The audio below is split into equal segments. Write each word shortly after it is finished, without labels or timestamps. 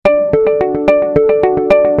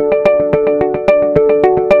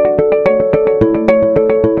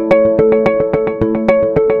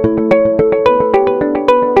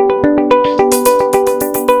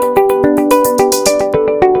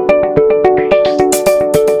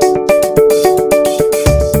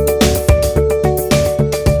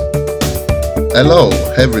Hello,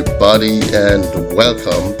 everybody, and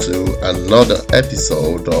welcome to another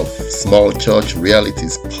episode of Small Church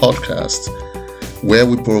Realities Podcast, where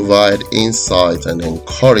we provide insight and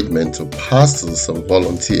encouragement to pastors and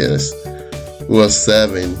volunteers who are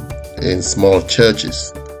serving in small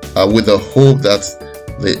churches, with the hope that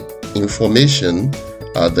the information,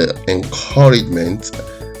 the encouragement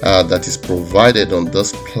that is provided on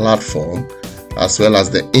this platform, as well as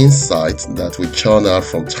the insight that we churn out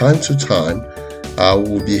from time to time,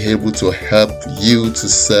 will be able to help you to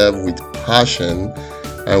serve with passion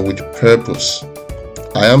and with purpose.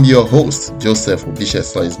 I am your host, Joseph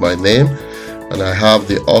Ep.16 is my name, and I have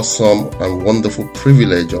the awesome and wonderful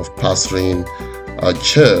privilege of pastoring a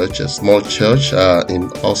church, a small church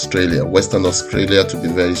in Australia, Western Australia to be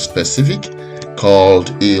very specific, called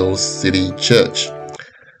Hill City Church.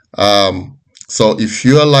 So if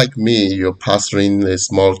you're like me, you're pastoring a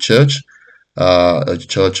small church, a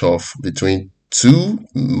church of between two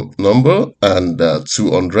number and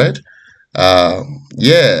 200.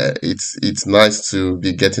 It's nice to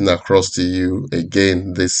be getting across to you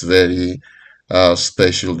again this very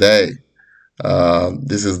special day.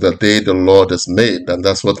 This is the day the Lord has made, and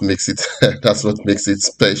that's what makes it that's what makes it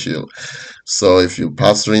special. So if you're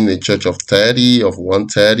pastoring a church of 30, of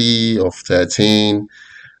 130, of 13,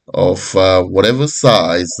 of whatever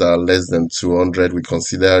size, less than 200, we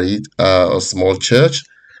consider it a small church,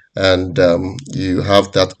 and you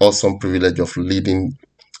have that awesome privilege of leading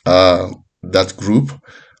that group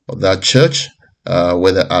or that church,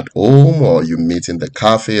 whether at home or you meet in the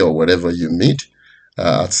cafe or wherever you meet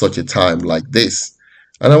at such a time like this.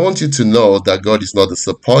 And I want you to know that God is not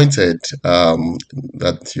disappointed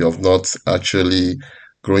that you have not actually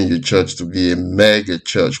grown your church to be a mega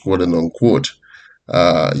church, quote and unquote.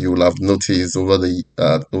 You will have noticed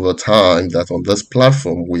over time that on this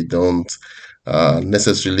platform we don't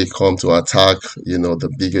necessarily come to attack, the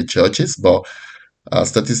bigger churches, but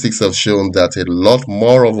statistics have shown that a lot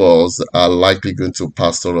more of us are likely going to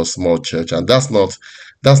pastor a small church, and that's not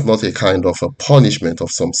a kind of a punishment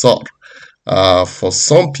of some sort. For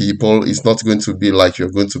some people, it's not going to be like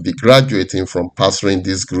you're going to be graduating from pastoring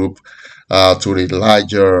this group to a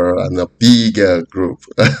larger and a bigger group.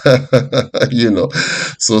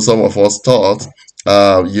 So some of us thought,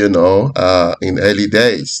 in early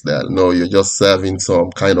days that no, you're just serving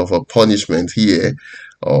some kind of a punishment here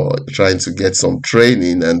or trying to get some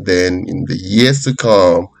training, and then in the years to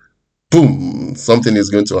come, boom, something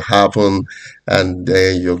is going to happen, and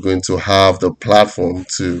then you're going to have the platform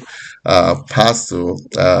to pastor,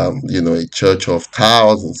 a church of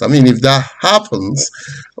thousands. I mean, if that happens,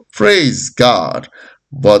 praise God.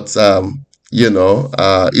 But,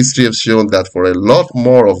 history has shown that for a lot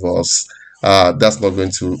more of us, that's not going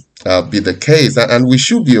to be the case. And we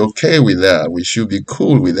should be okay with that. We should be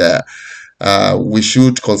cool with that. We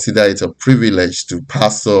should consider it a privilege to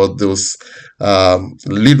pastor those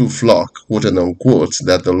little flock, quote and unquote,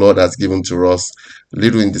 that the Lord has given to us,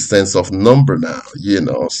 little in the sense of number now,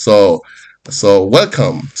 So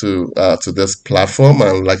welcome to this platform.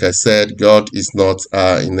 And like I said, God is not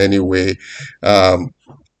in any way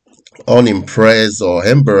unimpressed or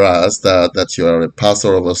embarrassed that you are a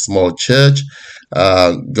pastor of a small church.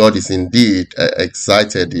 God is indeed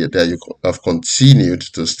excited that you have continued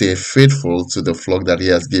to stay faithful to the flock that He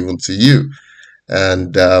has given to you.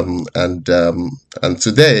 And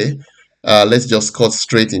today, let's just cut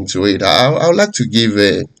straight into it. I would like to give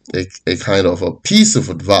a kind of a piece of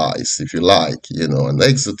advice, if you like, an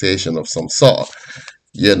exhortation of some sort,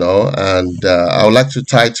 and I would like to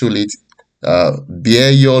title it, Bear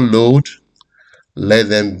Your Load, Let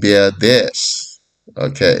Them Bear Theirs.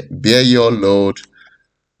 Okay, bear your load,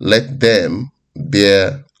 let them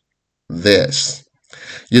bear theirs.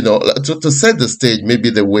 To set the stage, maybe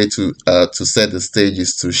the way to set the stage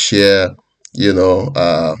is to share,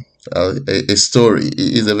 a story. It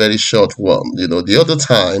is a very short one. The other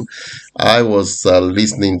time I was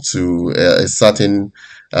listening to a certain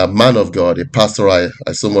man of God, a pastor I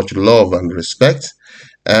so much love and respect,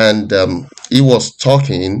 and he was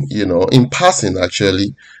talking, in passing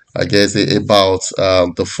actually, I guess, about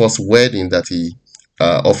the first wedding that he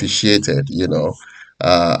officiated,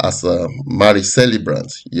 as a marriage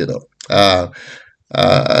celebrant,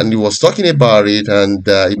 and he was talking about it, and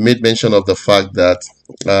he made mention of the fact that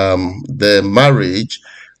the marriage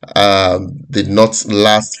did not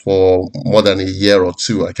last for more than a year or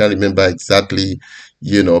two. I can't remember exactly,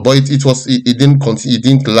 but it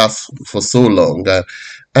didn't last for so long.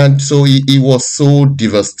 And so he was so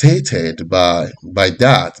devastated by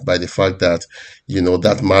the fact that,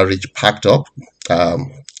 that marriage packed up,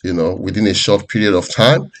 within a short period of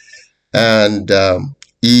time. And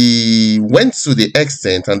he went to the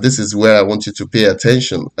extent, and this is where I want you to pay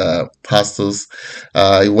attention, pastors.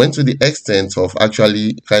 He went to the extent of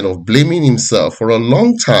actually kind of blaming himself for a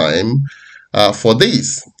long time for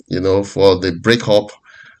this, for the breakup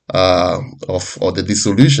of or the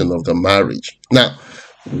dissolution of the marriage. Now,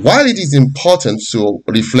 while it is important to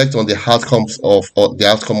reflect on the outcomes of or the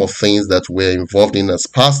outcome of things that we're involved in as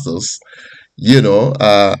pastors,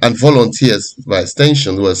 and volunteers by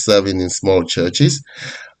extension who are serving in small churches,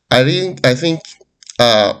 I think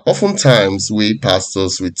oftentimes we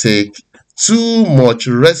pastors we take too much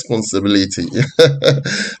responsibility,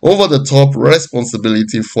 over the top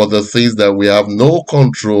responsibility for the things that we have no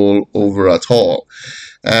control over at all.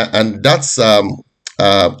 And that's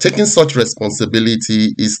taking such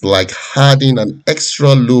responsibility is like adding an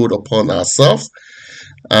extra load upon ourselves.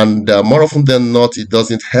 And more often than not, it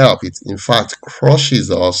doesn't help. It, in fact,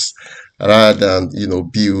 crushes us rather than,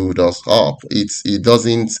 build us up. It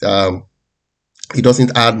doesn't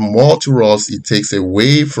add more to us. It takes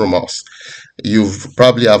away from us. You've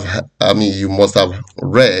probably have, I mean, you must have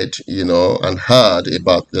read, and heard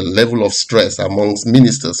about the level of stress amongst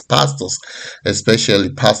ministers, pastors,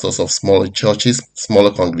 especially pastors of smaller churches,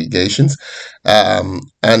 smaller congregations.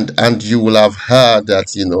 And you will have heard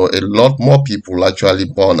that, a lot more people actually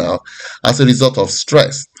burn out as a result of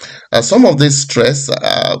stress. Some of this stress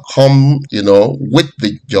come, with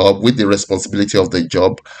the job, with the responsibility of the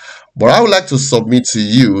job. But I would like to submit to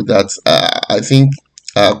you that I think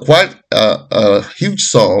quite a huge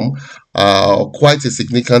sum, quite a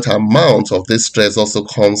significant amount of this stress also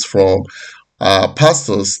comes from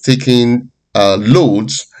pastors taking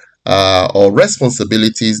loads or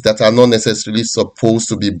responsibilities that are not necessarily supposed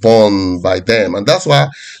to be borne by them. And that's why,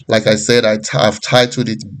 like I said, I've titled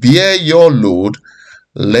it Bear Your Load,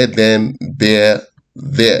 Let Them Bear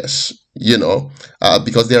Theirs.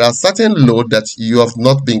 Because there are certain loads that you have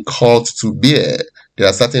not been called to bear. There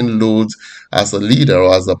are certain loads as a leader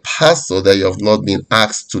or as a pastor that you have not been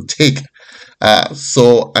asked to take.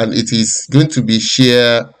 And it is going to be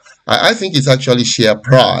sheer, I think it's actually sheer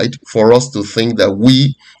pride for us to think that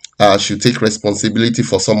we should take responsibility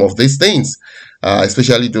for some of these things,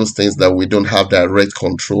 especially those things that we don't have direct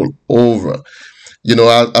control over.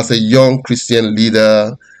 As a young Christian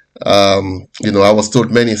leader, I was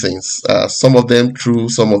told many things, some of them true,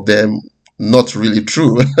 some of them not really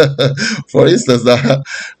true. For instance, I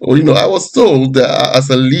was told as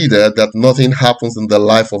a leader that nothing happens in the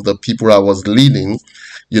life of the people I was leading,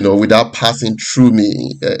 without passing through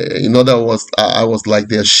me. In other words, I was like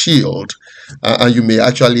their shield, and you may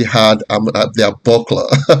actually had their buckler.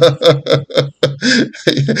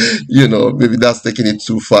 Maybe that's taking it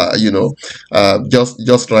too far.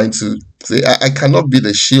 Just trying to say I cannot be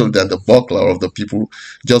the shield and the buckler of the people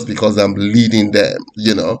just because I'm leading them.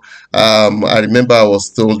 I remember I was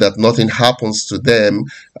told that nothing happens to them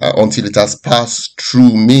until it has passed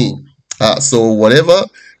through me. So whatever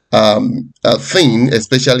thing,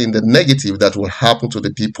 especially in the negative, that will happen to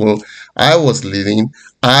the people I was leading,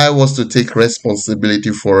 I was to take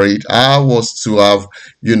responsibility for it. I was to have,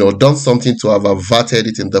 done something to have averted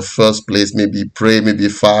it in the first place. Maybe pray, maybe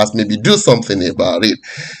fast, maybe do something about it.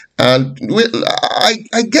 And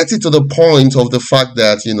I get it to the point of the fact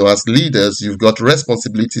that, as leaders, you've got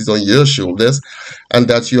responsibilities on your shoulders, and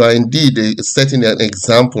that you are indeed setting an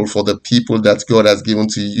example for the people that God has given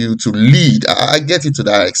to you to lead. I get it to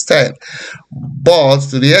that extent. But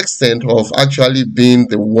to the extent of actually being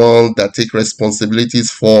the one that take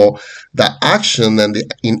responsibilities for the action and the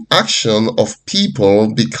inaction of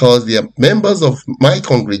people because they are members of my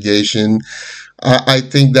congregation, I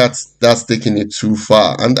think that's taking it too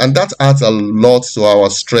far, and that adds a lot to our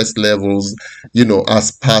stress levels,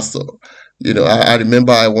 as pastor. I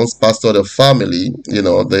remember I once pastored a family.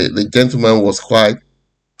 The gentleman was quite.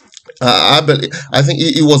 I think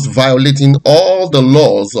he was violating all the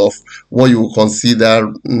laws of what you would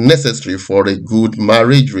consider necessary for a good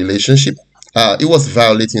marriage relationship. He was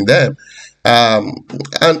violating them, um,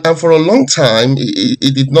 and for a long time,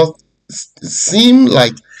 it did not seem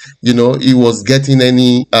like he was getting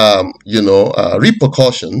any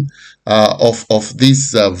repercussion of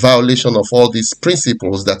this violation of all these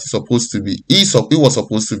principles that he was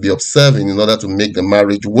supposed to be observing in order to make the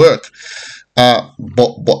marriage work. But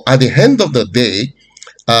at the end of the day,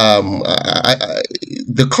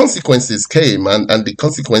 the consequences came, and the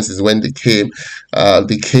consequences, when they came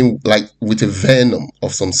like with a venom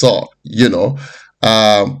of some sort.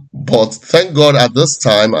 But thank God at this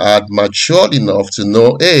time I had matured enough to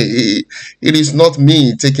know, hey, it is not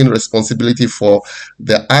me taking responsibility for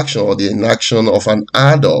the action or the inaction of an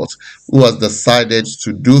adult who has decided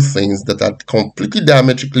to do things that are completely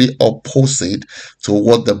diametrically opposite to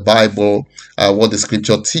what the Bible, what the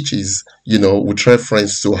scripture teaches, with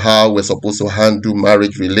reference to how we're supposed to handle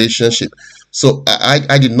marriage relationship. So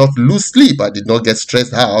I did not lose sleep. I did not get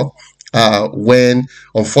stressed out when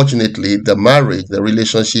unfortunately the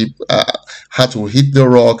relationship had to hit the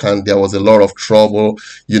rock, and there was a lot of trouble,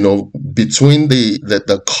 between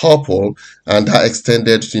the couple, and that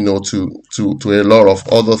extended, to a lot of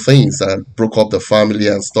other things, and broke up the family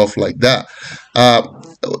and stuff like that. Uh,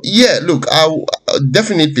 yeah, look,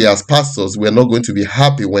 definitely as pastors, we're not going to be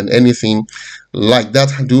happy when anything like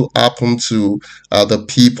that do happen to the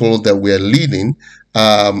people that we're leading.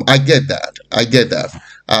 I get that. I get that.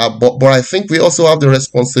 But I think we also have the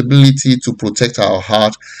responsibility to protect our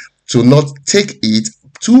heart, to not take it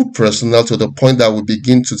too personal to the point that we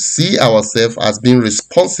begin to see ourselves as being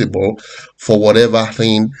responsible for whatever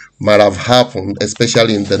thing might have happened,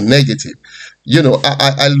 especially in the negative.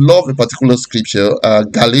 I love a particular scripture,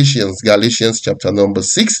 Galatians chapter number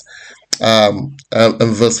 6, and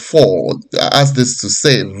verse 4. I ask this to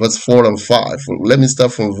say, verse 4 and 5. Let me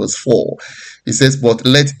start from verse 4. It says, "But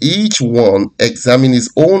let each one examine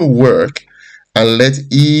his own work, and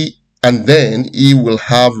then he will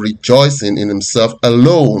have rejoicing in himself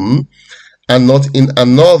alone, and not in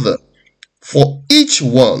another. For each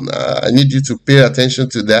one," I need you to pay attention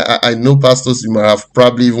to that. I know pastors, you might have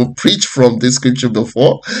probably even preached from this scripture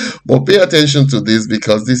before, but pay attention to this,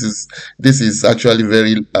 because this is actually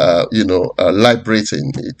very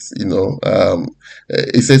liberating.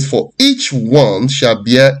 It says, "For each one shall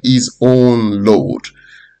bear his own load."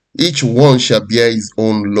 Each one shall bear his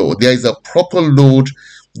own load. There is a proper load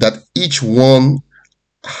that each one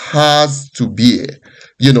has to bear.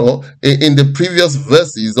 In the previous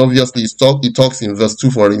verses, obviously, it talks in verse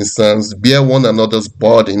 2, for instance, bear one another's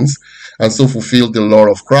burdens and so fulfill the law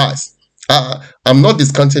of Christ. I'm not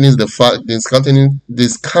discountenancing the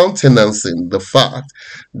fact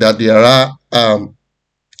that there are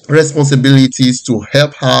responsibilities to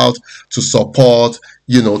help out, to support,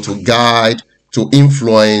 to guide, to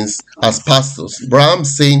influence as pastors. But I'm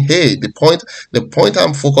saying, hey, the point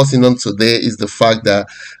I'm focusing on today is the fact that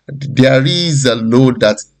there is a load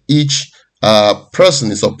that each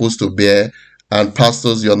person is supposed to bear. And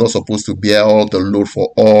pastors, you're not supposed to bear all the load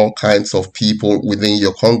for all kinds of people within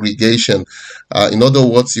your congregation. In other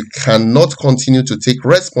words, you cannot continue to take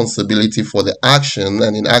responsibility for the action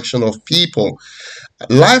and inaction of people.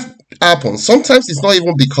 Life happens. Sometimes it's not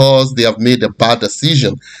even because they have made a bad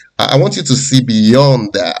decision. I want you to see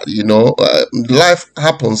beyond that. Life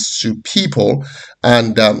happens to people,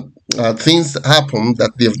 and things happen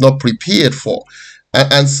that they've not prepared for.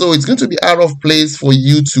 And so it's going to be out of place for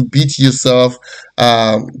you to beat yourself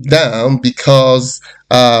down because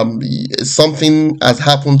something has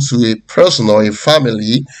happened to a person or a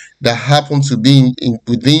family that happened to be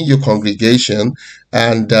within your congregation,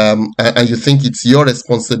 and you think it's your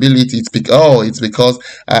responsibility. It's because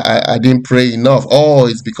I didn't pray enough. Oh,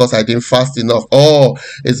 it's because I didn't fast enough. Oh,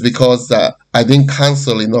 it's because I didn't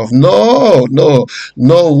cancel enough. No, no,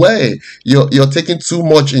 no way. You're taking too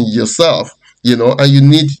much in yourself, and you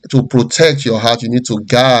need to protect your heart. You need to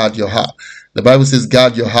guard your heart. The Bible says,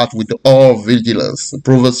 "Guard your heart with all vigilance."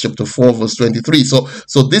 Proverbs chapter 4, verse 23. So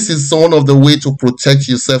this is one of the way to protect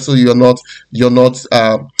yourself, so you don't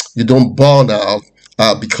burn out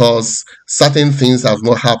because certain things have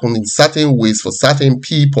not happened in certain ways for certain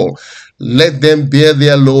people. Let them bear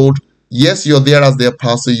their load. Yes, you're there as their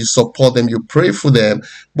pastor, you support them, you pray for them,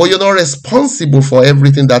 but you're not responsible for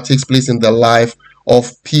everything that takes place in the life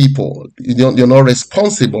of people. You're not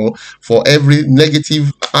responsible for every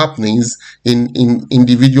negative happenings in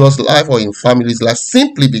individuals' life or in families' life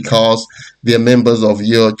simply because they're members of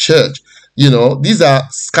your church. These are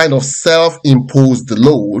kind of self-imposed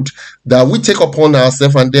load that we take upon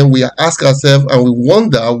ourselves, and then we ask ourselves and we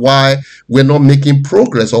wonder why we're not making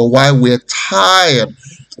progress, or why we're tired,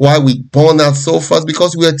 why we burn out so fast,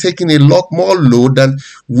 because we are taking a lot more load than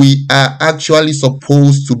we are actually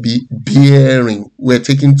supposed to be bearing. We're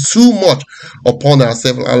taking too much upon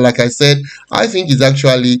ourselves. And like I said, I think it's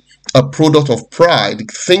actually a product of pride,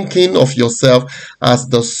 thinking of yourself as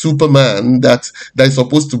the Superman that is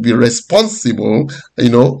supposed to be responsible,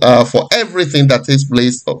 for everything that takes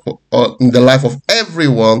place in the life of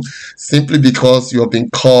everyone, simply because you have been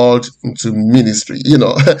called into ministry.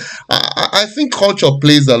 I think culture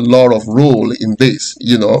plays a lot of role in this.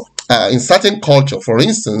 in certain culture, for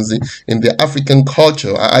instance, in the African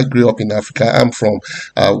culture, I grew up in Africa. I'm from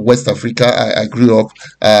West Africa. I grew up,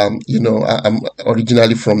 I'm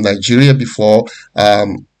originally from Nigeria before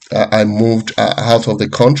I moved out of the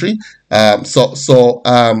country. I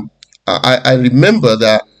remember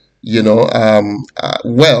that,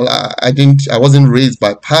 I wasn't raised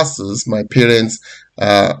by pastors. My parents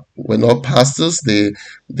were not pastors. They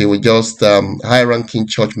were just high-ranking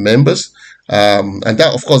church members. And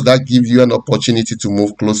that, of course, that gives you an opportunity to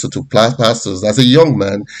move closer to pastors. As a young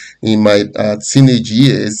man in my teenage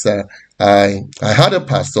years, I had a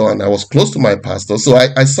pastor and I was close to my pastor, so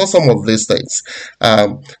I saw some of these things.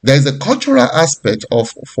 There is a cultural aspect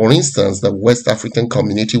of, for instance, the West African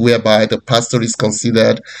community, whereby the pastor is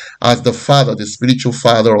considered as the father, the spiritual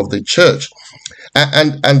father of the church.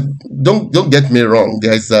 And don't get me wrong,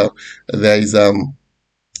 there is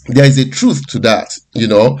there is a truth to that,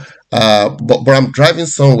 but I'm driving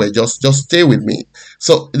somewhere. Just stay with me.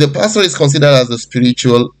 So the pastor is considered as the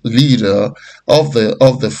spiritual leader considered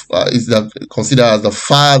as the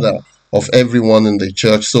father of everyone in the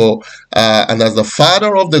church. So and as the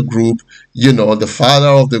father of the group, the father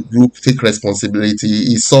of the group take responsibility.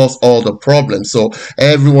 He solves all the problems. So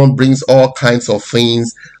everyone brings all kinds of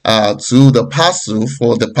things to the pastor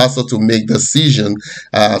for the pastor to make decision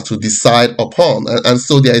to decide upon. And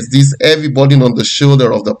so there is this heavy burden on the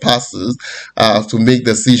shoulder of the pastors to make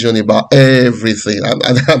decision about everything.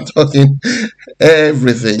 And I'm talking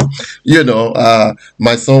everything.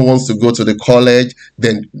 My son wants to go to the college,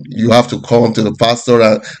 then you have to come to the pastor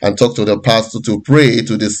and talk to the pastor to pray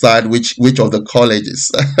to decide which of the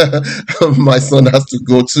colleges my son has to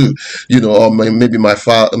go to. Or maybe my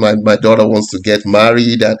daughter wants to get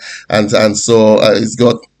married, and so it's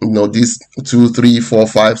got these 2, 3, 4,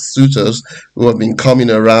 5 suitors who have been coming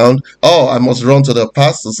around. Oh, I must run to the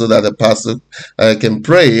pastor so that the pastor can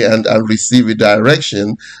pray and receive a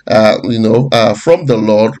direction, from the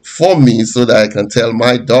Lord for me, so that I can tell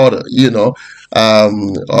my daughter, or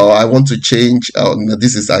I want to change. No,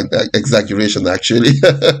 this is exaggeration, actually.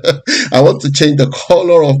 I want to change the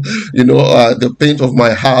color of, the paint of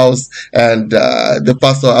my house, and the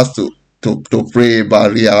pastor has to pray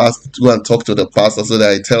about it. I have to go and talk to the pastor so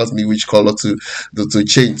that he tells me which color to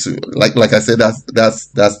change to. Like I said,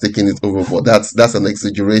 that's taking it overboard. That's an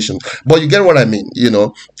exaggeration. But you get what I mean,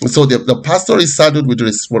 So the pastor is saddled with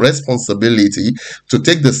responsibility to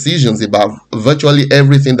take decisions about virtually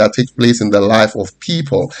everything that takes place in the life of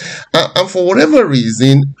people. And for whatever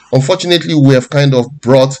reason, unfortunately, we have kind of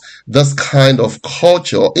brought this kind of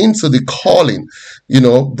culture into the calling,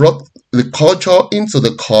 brought the culture into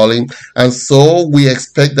the calling, and so we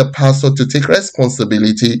expect the pastor to take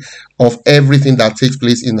responsibility of everything that takes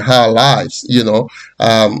place in her lives.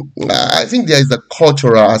 I think there is a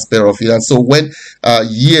cultural aspect of it, and so when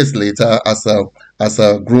years later, as a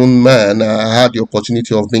grown man, I had the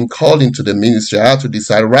opportunity of being called into the ministry. I had to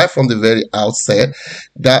decide right from the very outset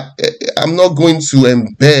that I'm not going to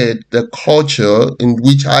embed the culture in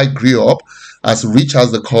which I grew up, as rich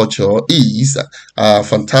as the culture is,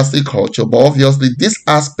 fantastic culture, but obviously this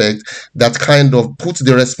aspect that kind of puts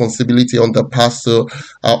the responsibility on the pastor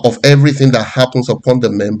of everything that happens upon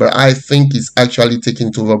the member, I think is actually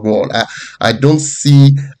taking to the ball. I don't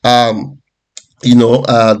see the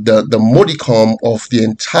modicum of the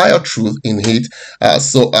entire truth in it.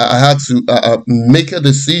 So I had to make a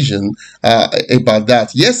decision about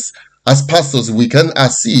that. Yes, as pastors, we can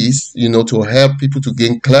assist, to help people to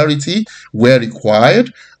gain clarity where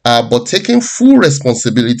required. But taking full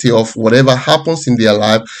responsibility of whatever happens in their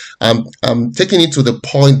life, I'm taking it to the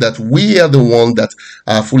point that we are the one that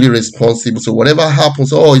are fully responsible. So whatever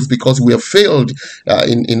happens, it's because we have failed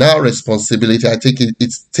in our responsibility. I think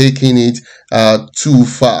it's taking it too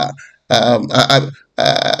far.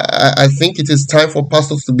 I think it is time for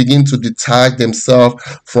pastors to begin to detach themselves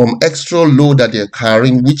from extra load that they're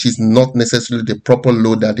carrying, which is not necessarily the proper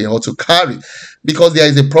load that they ought to carry, because there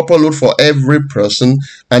is a proper load for every person,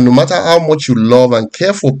 and no matter how much you love and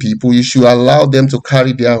care for people, you should allow them to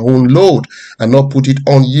carry their own load and not put it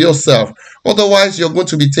on yourself. Otherwise, you're going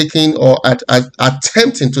to be taking or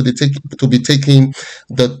attempting to be taking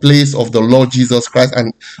the place of the Lord Jesus Christ,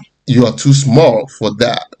 and you are too small for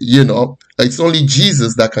that. It's only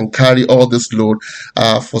Jesus that can carry all this load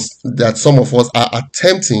that some of us are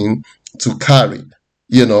attempting to carry.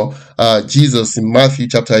 Jesus in Matthew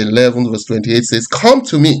chapter 11 verse 28 says, "Come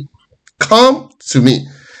to me, come to me."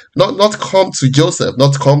 Not come to Joseph,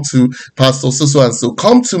 not come to Pastor so and so.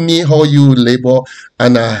 Come to me, all you labor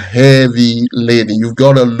and are heavy laden. You've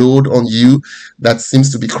got a load on you that seems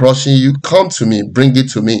to be crushing you. Come to me, bring it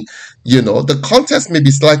to me. The context may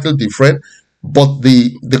be slightly different. but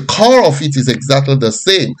the core of it is exactly the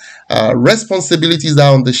same. Responsibilities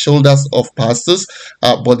are on the shoulders of pastors,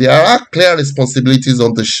 but there are clear responsibilities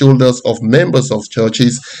on the shoulders of members of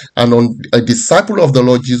churches and on a disciple of the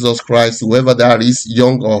Lord Jesus Christ, whoever that is,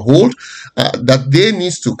 young or old, that they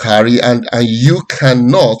need to carry, and you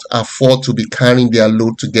cannot afford to be carrying their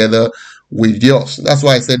load together with yours. That's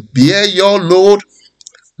why I said, bear your load,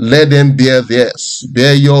 let them bear theirs.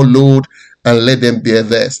 Bear your load and let them bear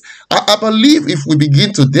theirs. I believe if we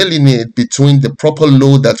begin to delineate between the proper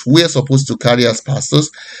load that we're supposed to carry as pastors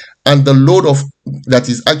and the load of that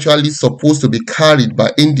is actually supposed to be carried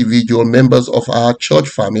by individual members of our church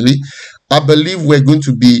family, I believe we're going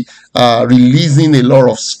to be releasing a lot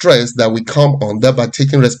of stress that we come under by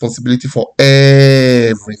taking responsibility for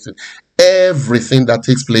everything that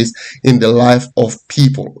takes place in the life of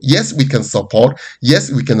people. Yes, we can support.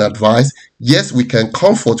 Yes, we can advise. Yes, we can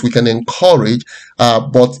comfort. We can encourage.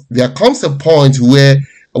 But there comes a point where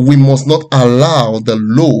we must not allow the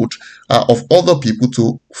load of other people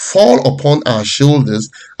to fall upon our shoulders,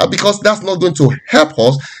 because that's not going to help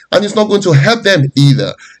us and it's not going to help them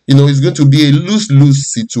either. It's going to be a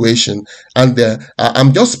lose-lose situation. And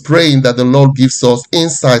I'm just praying that the Lord gives us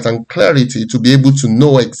insight and clarity to be able to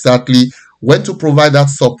know exactly when to provide that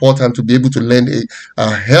support and to be able to lend a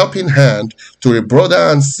helping hand to a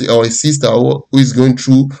brother or a sister who is going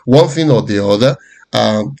through one thing or the other,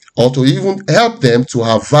 or to even help them to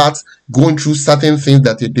avert going through certain things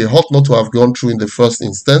that they ought not to have gone through in the first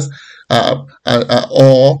instance, that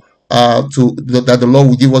the Lord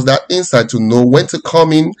will give us that insight to know when to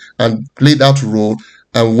come in and play that role,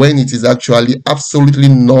 and when it is actually absolutely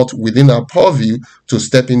not within our purview to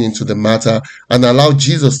stepping into the matter and allow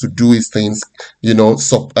Jesus to do his things,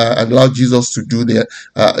 allow Jesus to do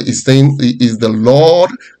his thing. He is the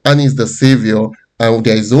Lord and is the Savior, and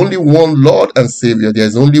there is only one Lord and Savior. There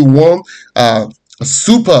is only one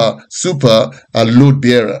super load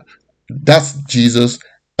bearer. That's Jesus,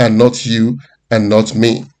 and not you and not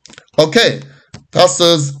me. Okay,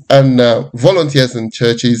 pastors and volunteers in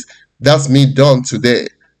churches, that's me done today.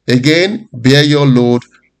 Again, bear your load,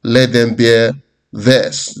 let them bear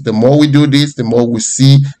theirs. The more we do this, the more we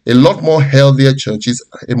see a lot more healthier churches,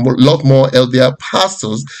 lot more healthier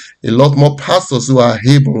pastors, a lot more pastors who are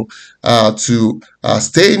able to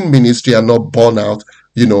stay in ministry and not burn out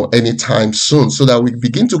anytime soon, so that we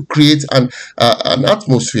begin to create an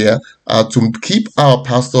atmosphere to keep our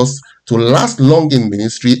pastors to last long in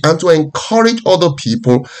ministry and to encourage other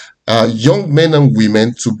people, young men and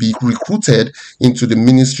women, to be recruited into the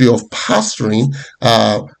ministry of pastoring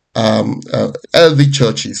healthy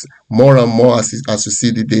churches more and more as we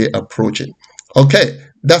see the day approaching. Okay,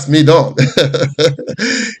 that's me done.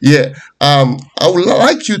 Yeah. I would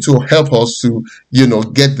like you to help us to,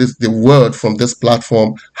 get the word from this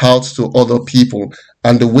platform out to other people.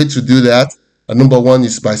 And the way to do that, number one,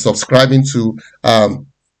 is by subscribing to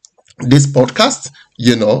this podcast,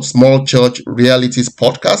 Small Church Realities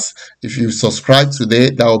podcast. If you subscribe today,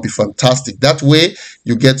 that will be fantastic. That way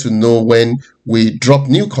you get to know when we drop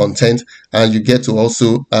new content, and you get to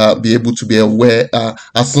also be able to be aware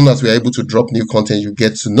as soon as we are able to drop new content, you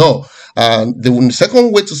get to know. The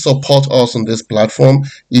second way to support us on this platform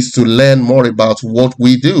is to learn more about what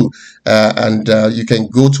we do, and you can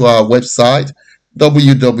go to our website,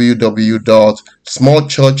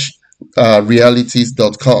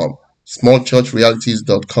 www.smallchurchrealities.com,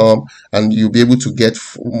 smallchurchrealities.com, and you'll be able to get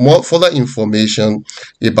more further information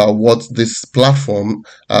about what this platform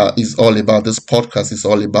is all about, this podcast is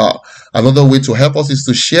all about. Another way to help us is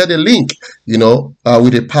to share the link,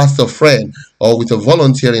 with a pastor friend or with a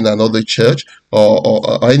volunteer in another church,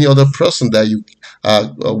 or any other person that you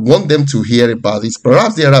want them to hear about this.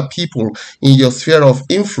 Perhaps there are people in your sphere of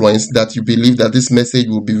influence that you believe that this message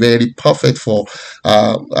will be very perfect for.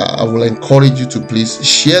 I will encourage you to please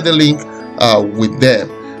share the link with them.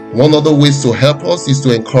 One other way to help us is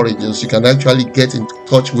to encourage us. You can actually get in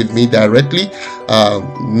touch with me directly,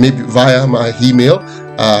 maybe via my email,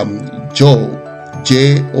 Joe,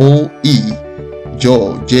 Joe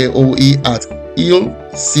at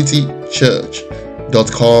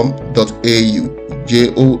illcitychurch.com.au,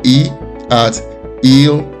 Joe at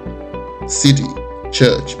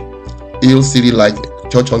illcitychurch, ill city like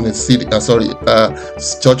church on the city,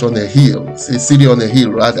 church on the hill, city on the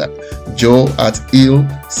hill rather, Joe at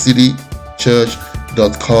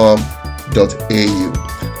illcitychurch.com.au.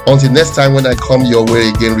 Until next time when I come your way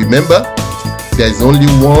again, remember, there is only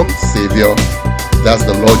one Savior, that's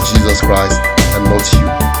the Lord Jesus Christ, and not you.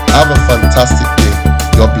 Have a fantastic day.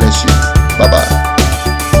 God bless you. Bye-bye.